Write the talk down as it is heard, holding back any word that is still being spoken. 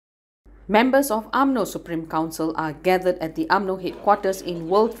Members of Umno Supreme Council are gathered at the Umno headquarters in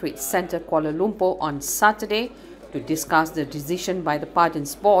World Trade Center, Kuala Lumpur on Saturday to discuss the decision by the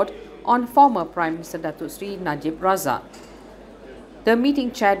Pardons Board on former Prime Minister Datuk Seri Najib Razak. The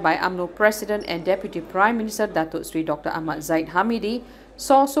meeting, chaired by Umno President and Deputy Prime Minister Datuk Seri Dr. Ahmad Zahid Hamidi,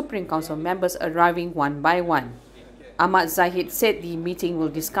 saw Supreme Council members arriving one by one. Ahmad Zahid said the meeting will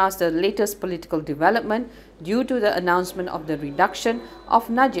discuss the latest political development due to the announcement of the reduction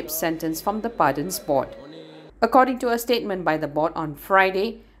of Najib's sentence from the Pardons Board. According to a statement by the board on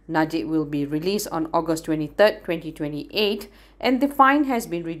Friday, Najib will be released on August 23, 2028, and the fine has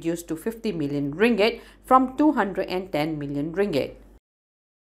been reduced to 50 million ringgit from 210 million ringgit.